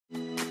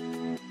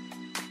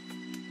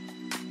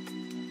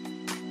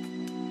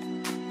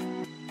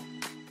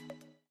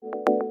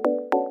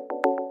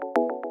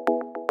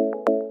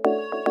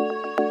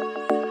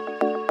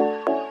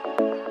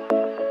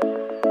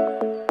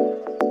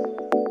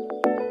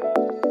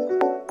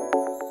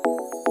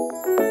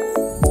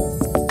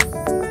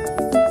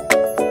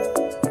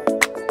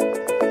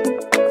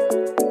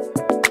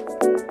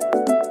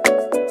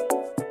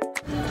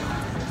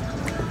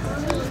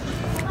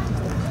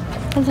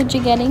What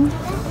you getting?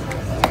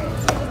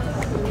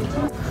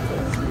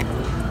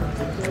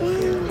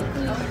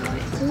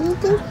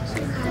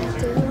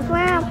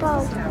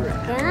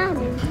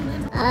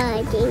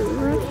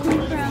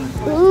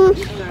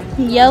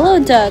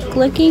 Yellow duck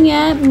looking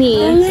at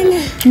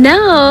me.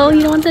 No, you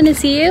don't want them to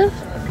see you?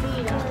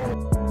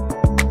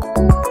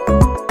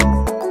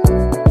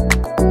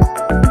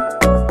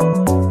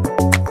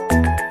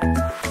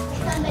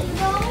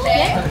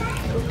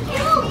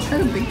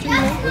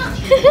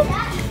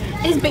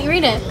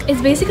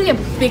 It's basically a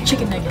big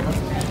chicken nugget.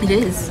 It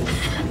is.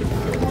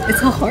 It's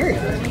so hard.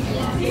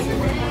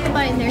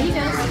 But there he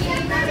goes.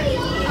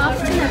 Off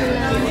to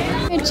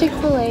Neverland.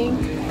 Chick-fil-A.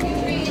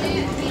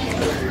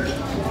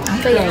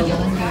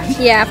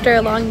 Yeah, after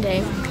a long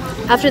day.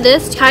 After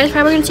this, Kai's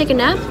probably gonna take a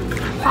nap.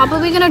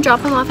 Probably gonna drop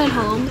him off at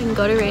home and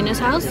go to Reigna's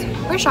house.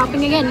 We're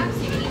shopping again.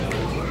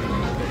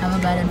 I'm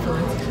a bad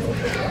influence.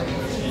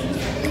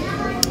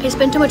 I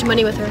spent too much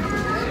money with her.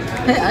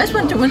 Hey, I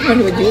spent too much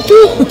money with you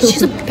too.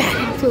 She's a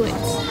bad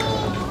influence.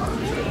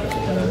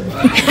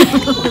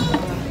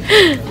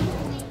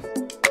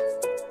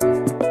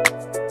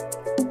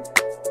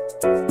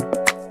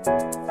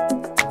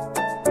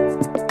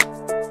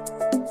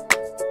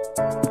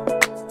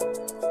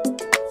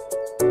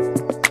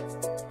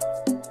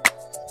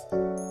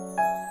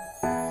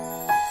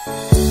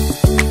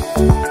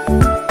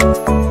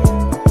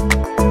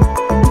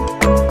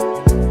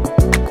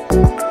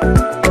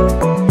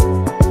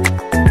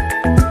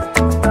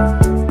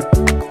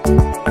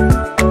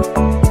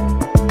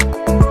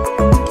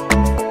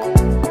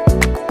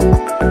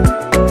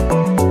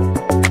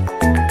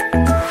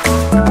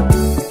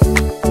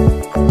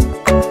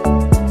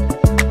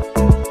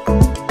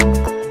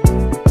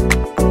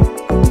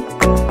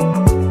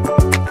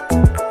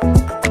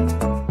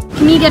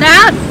 Can you get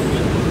out?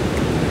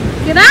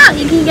 Get out!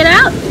 You can get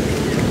out?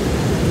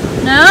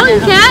 No, you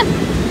can't?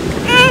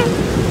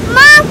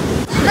 Mom!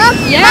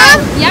 Yeah,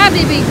 yeah,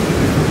 baby.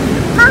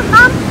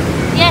 Mom!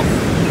 Yes.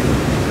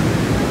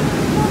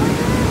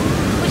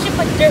 We should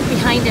put dirt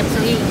behind him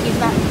so he's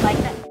not like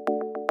that.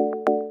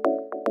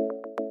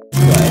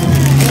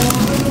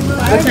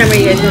 What time are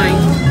you guys going?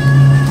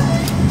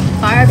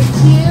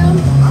 Barbecue,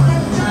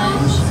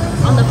 lunch,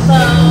 on the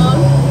phone.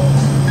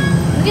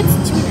 Who gets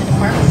two in an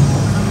apartment?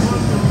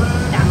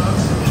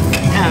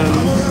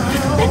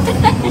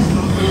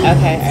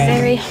 Okay, alright.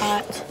 Very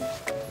hot.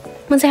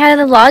 Want to say hi to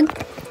the vlog?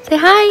 Say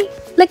hi.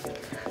 Look.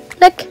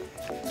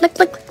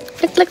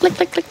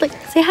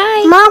 Say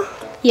hi. Mom!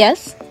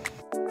 Yes.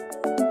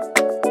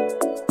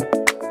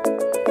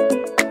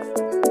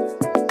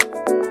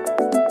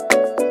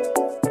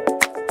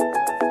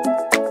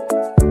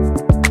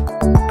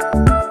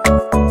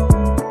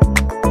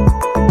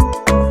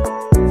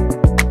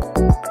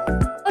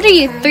 What are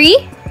you,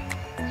 3?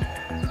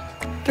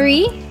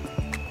 3?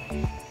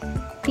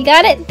 You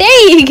got it?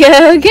 There you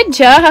go. Good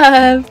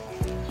job.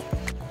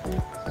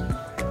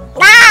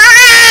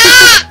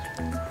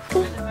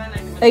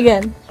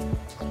 Again.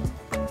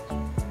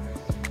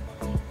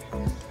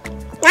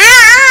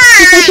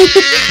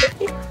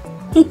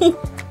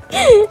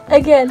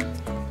 Again.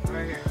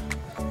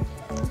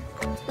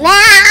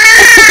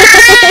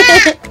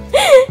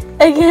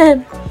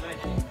 Again.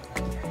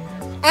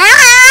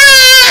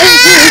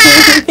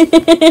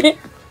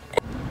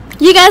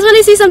 You guys want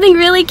to see something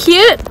really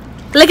cute?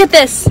 Look at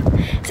this.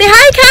 Say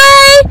hi,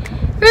 Kai!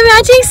 We're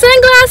matching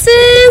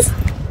sunglasses!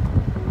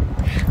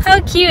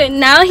 How cute.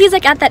 Now he's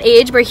like at that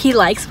age where he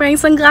likes wearing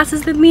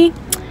sunglasses with me.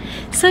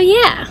 So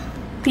yeah.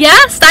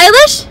 Yeah?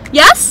 Stylish?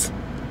 Yes?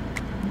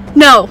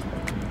 No.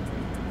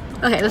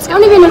 Okay, let's go. I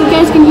don't even know if you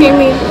guys can hear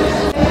me.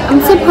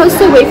 I'm supposed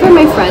to wait for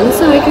my friends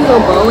so we can go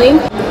bowling.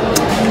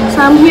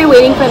 So I'm here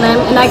waiting for them,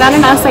 and I got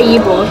an acai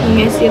bowl. Can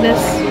you guys see this?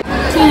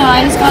 So you know,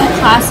 I just got a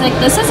classic.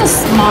 This is a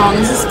small.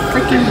 This is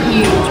freaking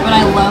huge, but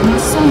I love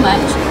this so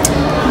much.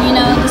 You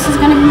know, this is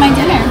gonna be my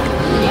dinner.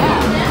 Yeah.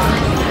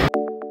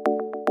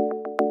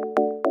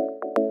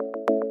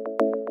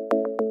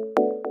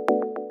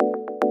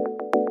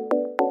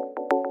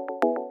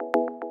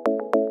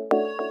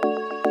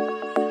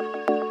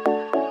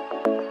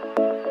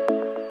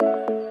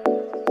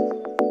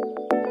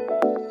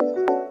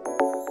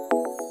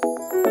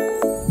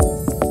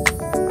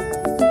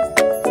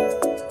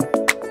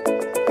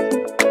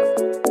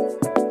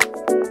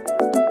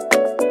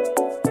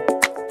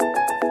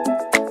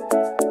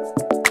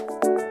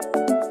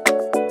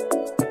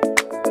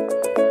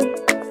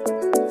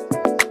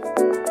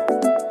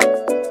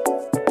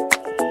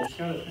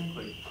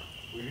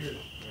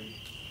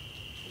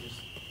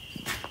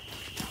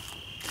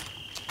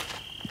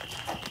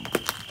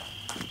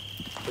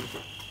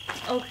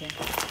 Okay.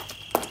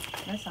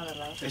 That's not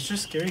allowed. It's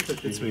just scary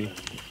cookies. It's me.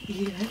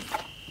 Yeah.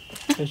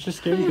 It's just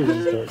scary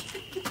cookies. Start.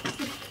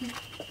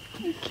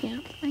 I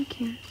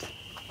can't.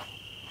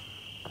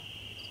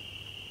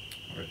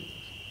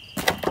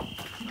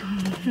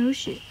 Oh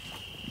shit.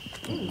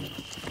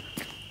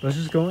 Let's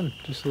just go in.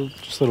 Just a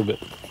little bit.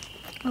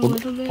 A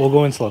little bit? We'll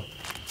go in slow.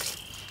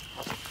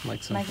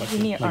 Like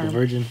give me your arm. a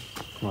virgin.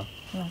 Come on.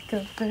 Like a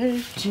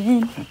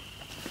virgin.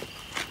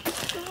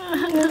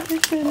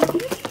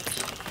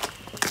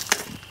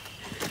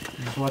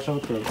 Just watch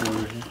out for it over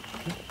here.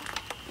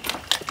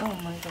 Oh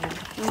my god.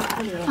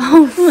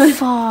 Oh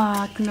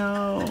fuck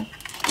no.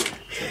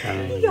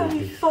 You got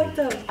me fucked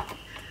up.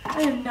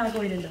 I am not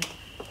going in there.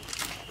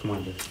 Come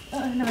on, dude.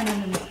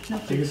 No.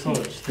 Take it slow.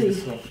 Just take it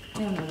slow.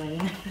 No.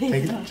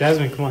 Take it.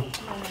 Jasmine, come on.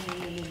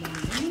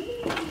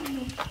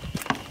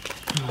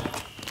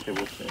 Okay,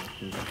 we'll stay.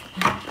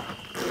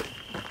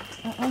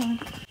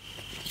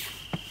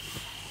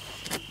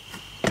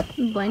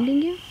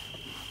 Blinding you?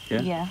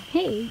 Yeah.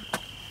 Hey.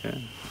 Yeah.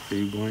 Are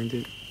you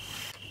blinded?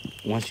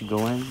 Once you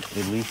go in,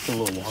 it leads to a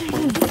little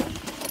walkway.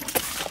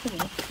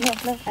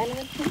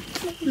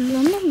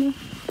 No.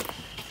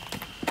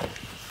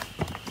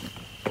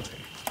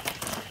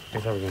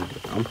 Here's how we're gonna do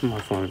it. I'm putting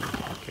my phone in my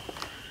pocket.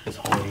 This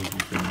hallway is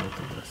between both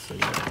of us, so you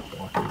gotta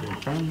walk in there.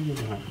 Try and get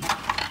behind me.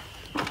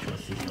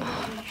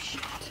 Oh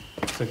shit.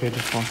 It's okay,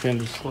 just walk in,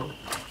 just slow.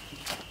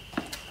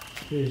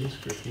 Yeah, it's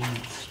just graffiti.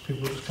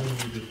 People just coming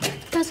to do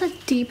things. That's a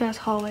deep ass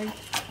hallway.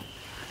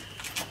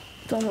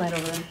 Don't light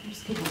over there.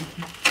 Just keep going.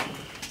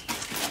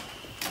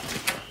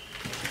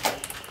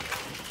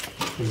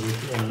 There's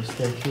a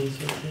staircase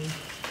right there.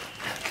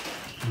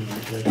 Oh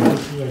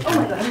my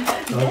god.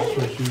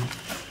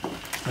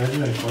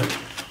 Imagine that part.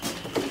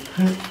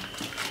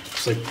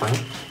 Just like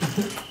plant.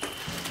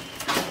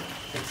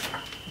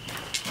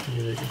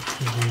 There's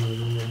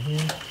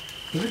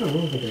like a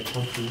room that I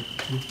come to.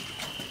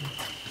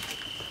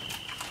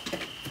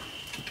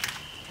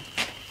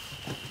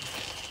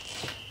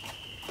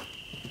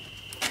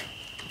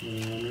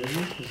 And right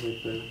here is like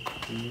the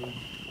new.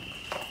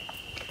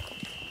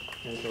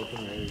 It's open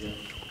right again.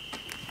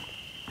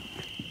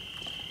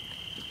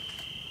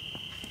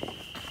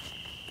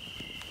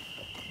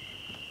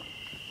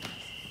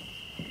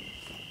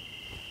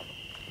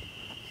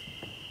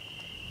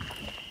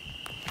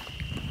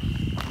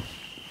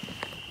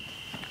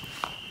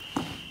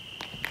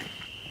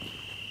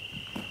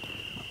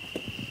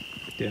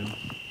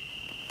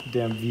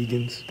 Damn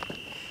vegans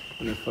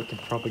and their fucking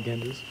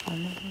propagandas.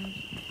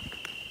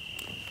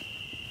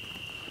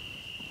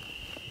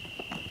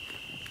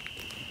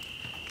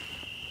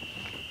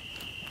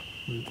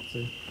 It's a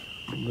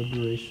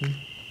liberation.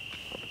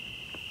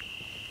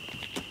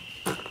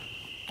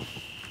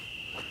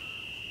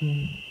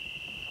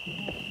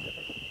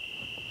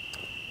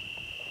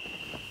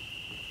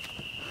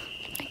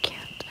 I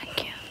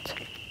can't.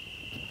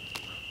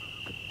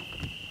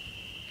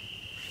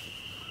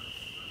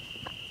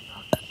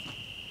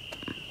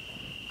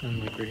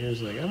 And like right here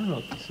is like, I don't know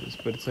what this is,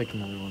 but it's like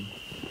another one.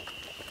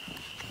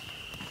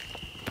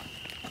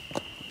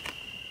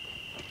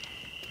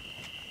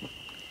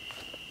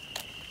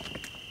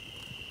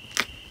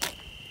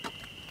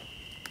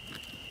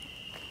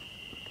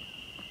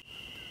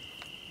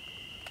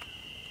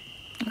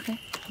 Okay.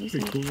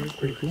 Pretty cool, right?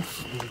 Pretty cool.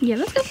 Yeah,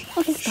 let's go.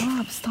 Okay.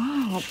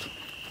 Stop.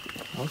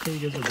 Okay,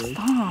 you guys are brave.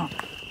 Stop.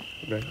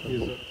 Okay,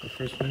 here's the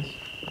first place.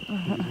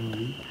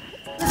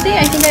 See,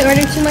 I think I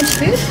ordered too much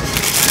food.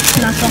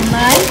 Not gonna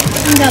lie.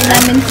 We got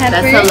lemon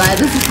pepper. That's a lie.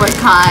 This is for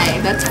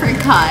Kai. That's for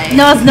Kai.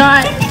 No, it's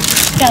not.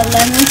 Got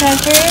lemon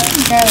pepper,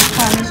 garlic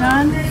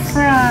parmesan,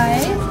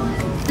 fries.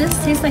 This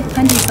tastes like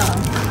punji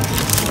sauce.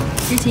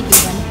 You're taking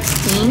one.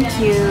 Thank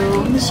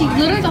you. She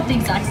literally got the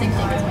exact same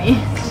thing as me.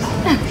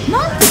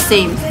 Not the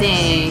same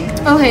thing.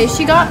 Okay,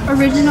 she got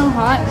original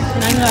hot,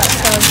 and I got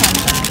garlic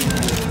parmesan.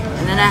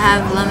 And then I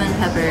have lemon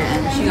pepper,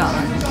 and she got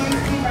one.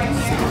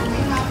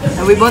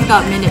 And we both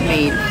got Minute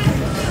Maid.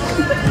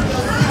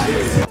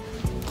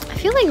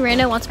 I feel like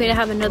Reigna wants me to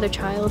have another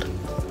child.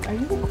 Are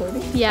you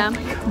recording? Yeah.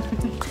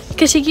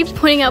 Because she keeps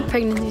pointing out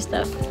pregnancy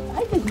stuff.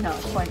 I did not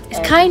point. Is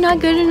Kai not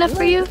good enough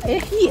for you?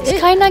 He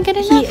Is Kai not good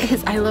enough? He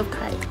is. I love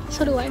Kai.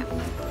 So do I.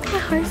 My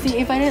heart. See,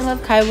 if I didn't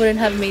love Kai, I wouldn't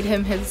have made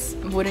him his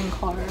wooden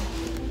car.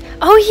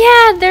 Oh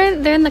yeah,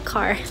 they're in the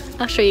car.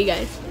 I'll show you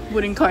guys.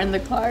 Wooden car in the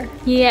car.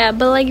 Yeah,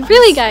 but like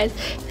really guys,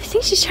 I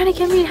think she's trying to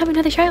get me to have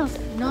another child.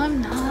 No, I'm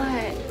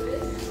not.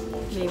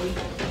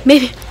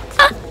 Maybe.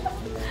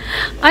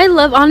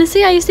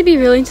 Honestly, I used to be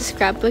really into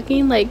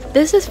scrapbooking. Like,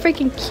 this is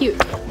freaking cute.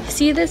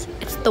 See this?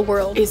 It's the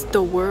world. It's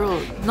the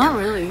world. Not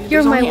really. You're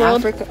There's my only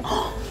world. Africa.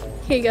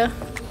 Here you go.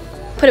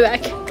 Put it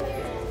back.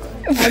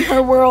 I'm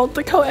her world.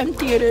 Look how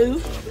empty it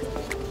is.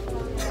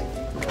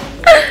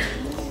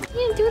 You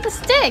didn't do with a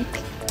stick.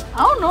 I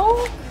don't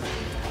know.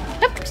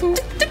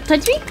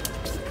 Touch me.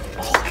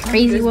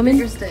 Crazy woman.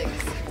 Bigger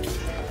sticks.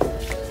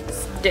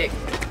 Stick.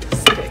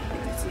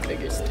 It's a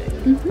bigger stick.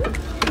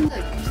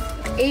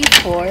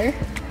 A4.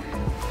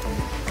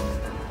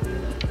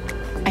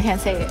 I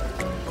can't say it.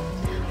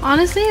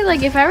 Honestly,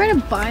 like if I were to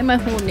buy my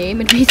whole name,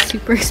 it'd be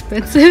super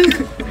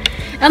expensive.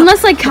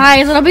 Unless like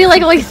Kai's, it'll be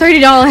like only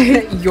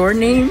 $30. Your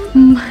name?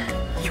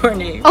 Your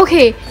name.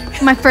 Okay,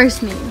 my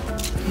first name.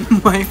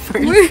 My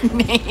first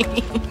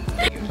name.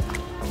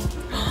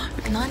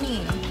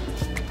 Nani.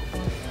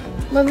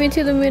 Love you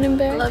to the moon and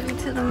back. Love you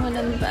to the moon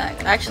and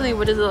back. Actually,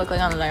 what does it look like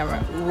on the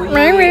camera?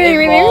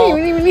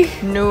 Really?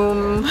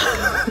 Noom.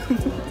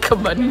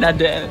 Come on,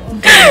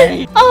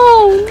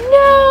 Oh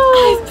no!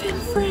 I've been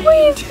framed.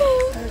 We've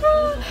been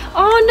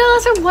Oh no,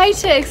 those are white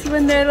chicks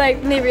when they're like,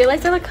 when they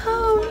realize they're like,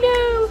 oh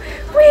no,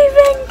 we've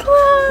been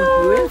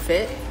cloned. We're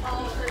fit.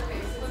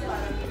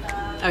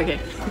 Okay.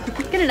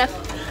 Good enough.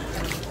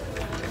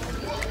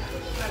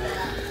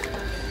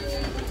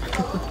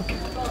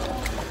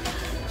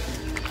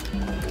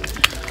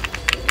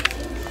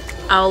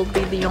 I'll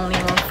be the only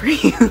one for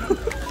you.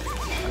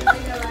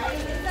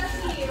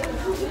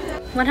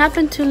 What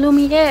happened to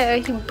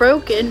Lumiere? He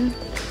broken.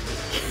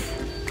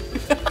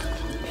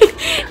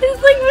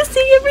 It's like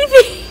missing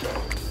everything.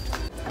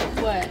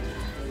 What?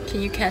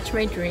 Can you catch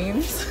my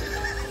dreams?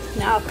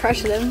 Now I'll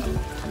crush them.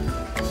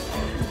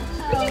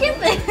 Where'd you get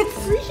this?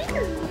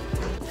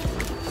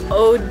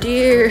 Oh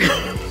dear.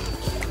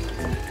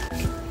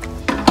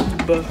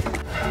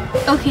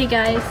 Okay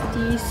guys, do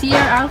you see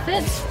our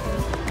outfits?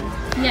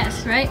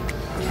 Yes, right?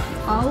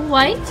 All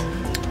white,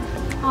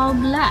 all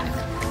black.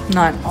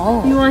 Not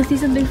all. You want to see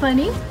something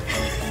funny?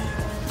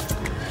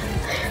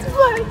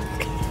 What?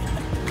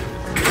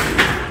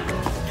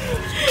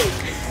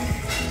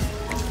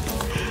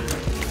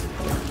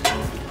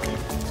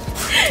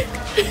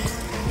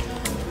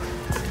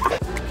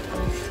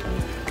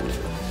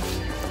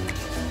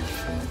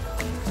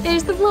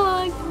 There's the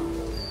vlog.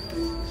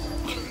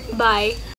 Bye.